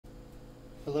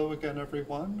Hello again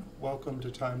everyone, welcome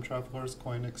to Time Traveler's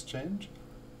Coin Exchange.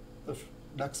 The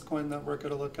next coin that we're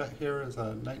going to look at here is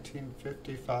a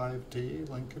 1955D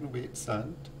Lincoln Wheat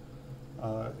Cent.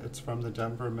 It's from the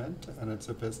Denver Mint and it's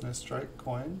a business strike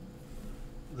coin.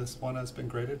 This one has been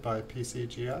graded by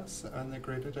PCGS and they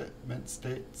graded it Mint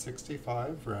State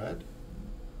 65 red.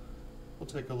 We'll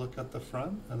take a look at the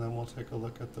front and then we'll take a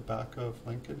look at the back of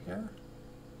Lincoln here.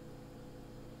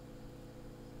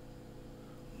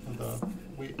 The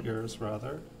wheat ears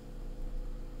rather.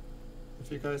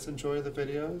 If you guys enjoy the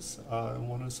videos and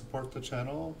want to support the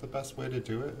channel, the best way to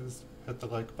do it is hit the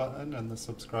like button and the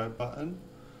subscribe button.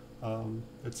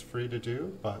 It's free to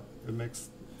do, but it makes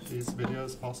these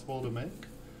videos possible to make.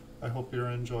 I hope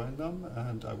you're enjoying them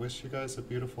and I wish you guys a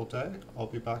beautiful day. I'll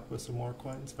be back with some more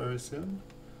coins very soon.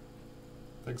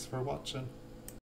 Thanks for watching.